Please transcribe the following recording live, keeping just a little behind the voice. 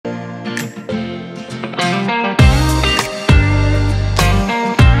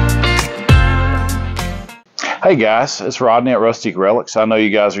Hey guys, it's Rodney at Rustic Relics. I know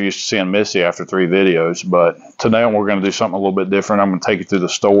you guys are used to seeing Missy after 3 videos, but today we're going to do something a little bit different. I'm going to take you through the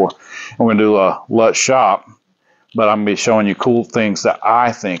store. We're going to do a Let's Shop, but I'm going to be showing you cool things that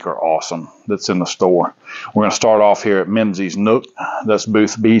I think are awesome that's in the store. We're going to start off here at Mimsy's Nook. That's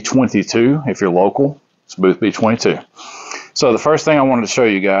booth B22. If you're local, it's booth B22. So the first thing I wanted to show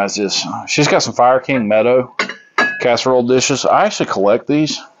you guys is she's got some Fire King Meadow casserole dishes. I actually collect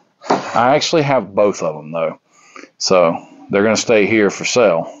these. I actually have both of them though. So they're going to stay here for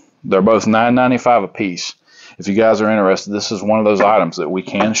sale. They're both $9.95 a piece. If you guys are interested, this is one of those items that we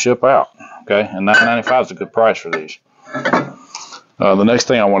can ship out. Okay, and $9.95 is a good price for these. The next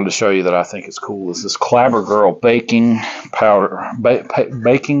thing I wanted to show you that I think is cool is this Clabber Girl baking powder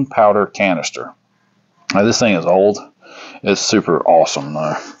canister. Now this thing is old. It's super awesome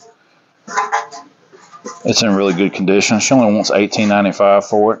though. It's in really good condition. She only wants $18.95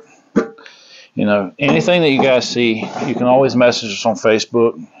 for it. You know, anything that you guys see, you can always message us on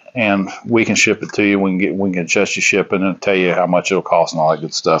Facebook, and we can ship it to you. We can adjust your shipping and tell you how much it'll cost and all that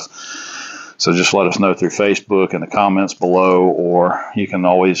good stuff. So just let us know through Facebook in the comments below, or you can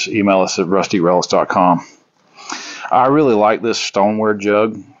always email us at rustyrelisks.com. I really like this stoneware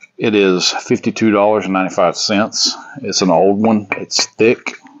jug. It is $52.95. It's an old one. It's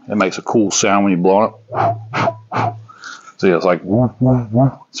thick. It makes a cool sound when you blow it. So yeah, it's like whoop, whoop,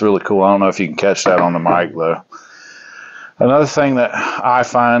 whoop. It's really cool. I don't know if you can catch that on the mic though. Another thing that I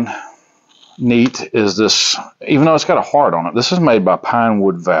find neat is this, even though it's got a heart on it, this is made by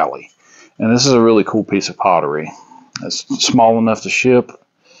Pinewood Valley. And this is a really cool piece of pottery. It's small enough to ship.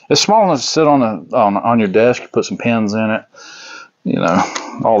 It's small enough to sit on your desk, put some pens in it. You know,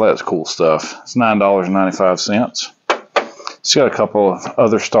 all that's cool stuff. It's $9.95. It's got a couple of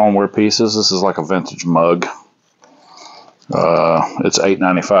other stoneware pieces. This is like a vintage mug. It's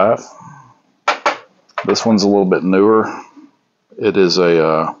 $8.95. This one's a little bit newer. It is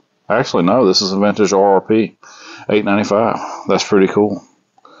a, actually no, this is a vintage RRP. $8.95. That's pretty cool.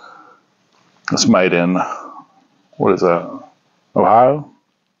 It's made in, what is that? Ohio?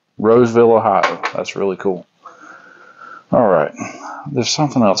 Roseville, Ohio. That's really cool. All right. There's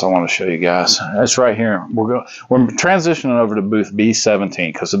something else I want to show you guys. It's right here. We're transitioning over to booth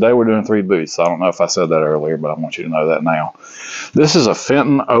B17 because today we're doing 3 booths. I don't know if I said that earlier, but I want you to know that now. This is a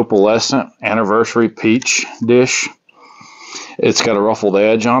Fenton Opalescent Anniversary Peach dish. It's got a ruffled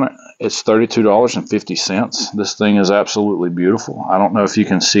edge on it. It's $32.50. This thing is absolutely beautiful. I don't know if you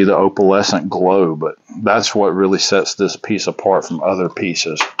can see the opalescent glow, but that's what really sets this piece apart from other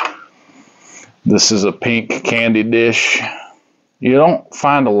pieces. This is a pink candy dish. You don't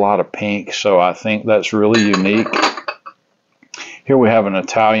find a lot of pink, so I think that's really unique. Here we have an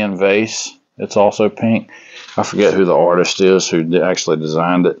Italian vase. It's also pink. I forget who the artist is who actually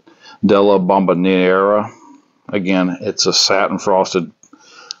designed it. Della Bomboniera. Again, it's a satin frosted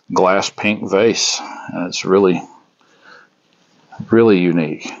glass pink vase, and it's really, really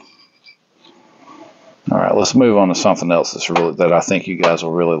unique. All right, let's move on to something else that I think you guys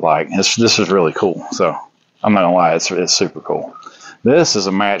will really like. This is really cool. So I'm not gonna lie, it's super cool. This is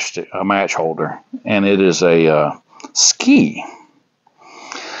a match holder, and it is a ski,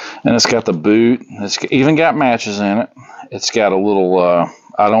 and it's got the boot. It's even got matches in it. It's got a little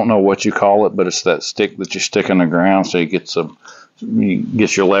I don't know what you call it, but it's that stick that you stick in the ground so you get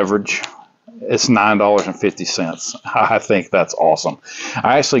your leverage. It's $9.50. I think that's awesome.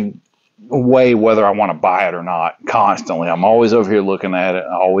 I actually weigh whether I want to buy it or not constantly. I'm always over here looking at it.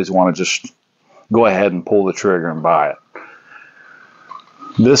 I always want to just go ahead and pull the trigger and buy it.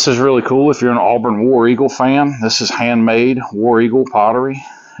 This is really cool if you're an Auburn War Eagle fan. This is handmade War Eagle pottery.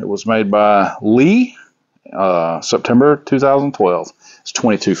 It was made by Lee, September 2012. It's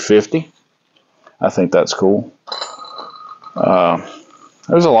 $22.50. I think that's cool.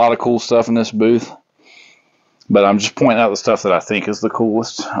 There's a lot of cool stuff in this booth, but I'm just pointing out the stuff that I think is the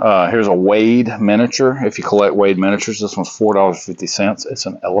coolest. Here's a Wade miniature. If you collect Wade miniatures, this one's $4.50. It's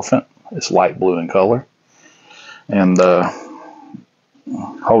an elephant. It's light blue in color. And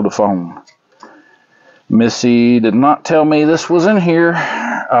hold the phone. Missy did not tell me this was in here.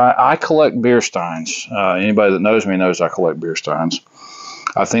 I collect beer steins. Anybody that knows me knows I collect beer steins.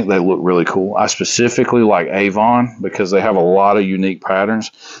 I think they look really cool. I specifically like Avon because they have a lot of unique patterns.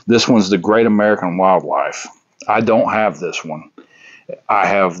 This one's the Great American Wildlife. I don't have this one. I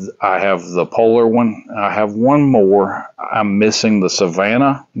have the polar one. I have one more. I'm missing the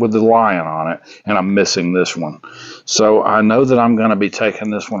Savannah with the lion on it, and I'm missing this one. So I know that I'm going to be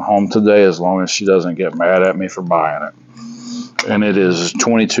taking this one home today as long as she doesn't get mad at me for buying it. And it is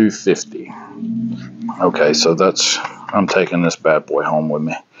 $22.50. Okay, so I'm taking this bad boy home with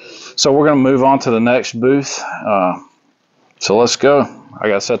me. So we're going to move on to the next booth. So let's go. I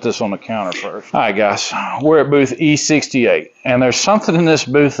got to set this on the counter first. All right, guys, we're at booth E68, and there's something in this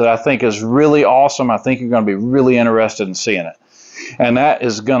booth that I think is really awesome. I think you're going to be really interested in seeing it, and that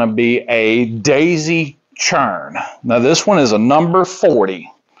is going to be a daisy churn. Now, this one is a number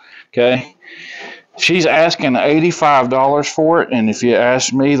 40, okay? She's asking $85 for it, and if you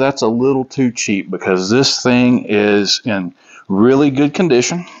ask me, that's a little too cheap because this thing is in really good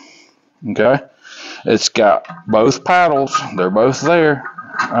condition, okay? It's got both paddles. They're both there.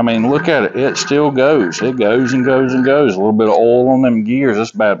 I mean, look at it. It still goes. It goes and goes and goes. A little bit of oil on them gears.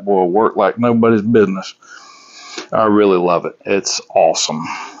 This bad boy will work like nobody's business. I really love it. It's awesome.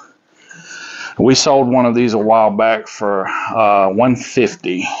 We sold one of these a while back for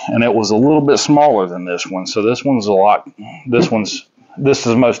 $150, and it was a little bit smaller than this one. So this one's a lot. This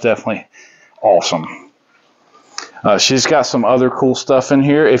is most definitely awesome. She's got some other cool stuff in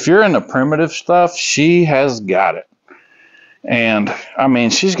here. If you're into primitive stuff, she has got it. And I mean,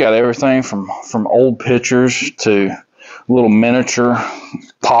 she's got everything from old pictures to little miniature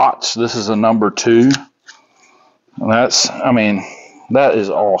pots. This is a number 2. And I mean, that is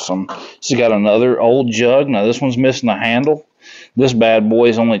awesome. She's got another old jug. Now this one's missing the handle. This bad boy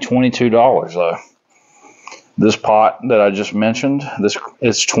is only $22 though. This pot that I just mentioned,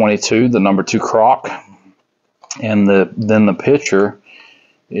 it's $22, the number 2 crock. And then the picture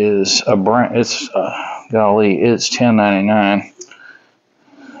is a brand. It's golly, it's $10.99.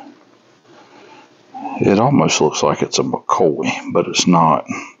 It almost looks like it's a McCoy, but it's not.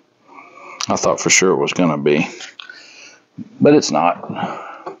 I thought for sure it was going to be, but it's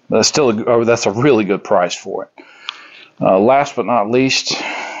not. That's still that's a really good price for it. Last but not least,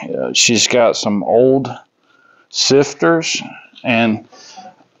 she's got some old sifters, and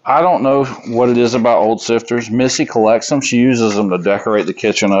I don't know what it is about old sifters. Missy collects them. She uses them to decorate the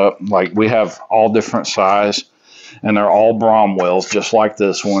kitchen up. Like, we have all different size, and they're all Bromwells, just like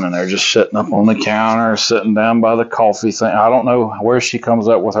this one, and they're just sitting up on the counter, sitting down by the coffee thing. I don't know where she comes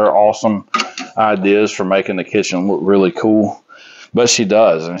up with her awesome ideas for making the kitchen look really cool, but she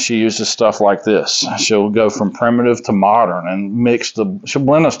does, and she uses stuff like this. She'll go from primitive to modern and she'll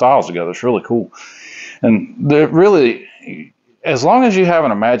blend the styles together. It's really cool. And they're really, as long as you have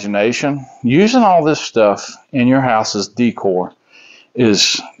an imagination, using all this stuff in your house as decor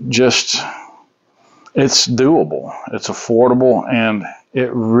is just, it's doable, it's affordable, and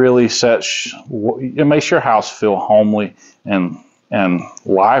it really it makes your house feel homely and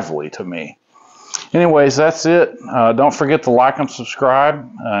lively to me. Anyways, that's it. Don't forget to like and subscribe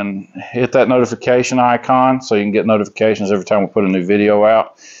and hit that notification icon so you can get notifications every time we put a new video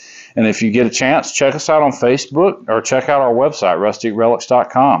out. And if you get a chance, check us out on Facebook or check out our website,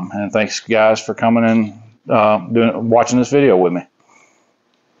 rustikrelics.com. And thanks, guys, for coming and watching this video with me.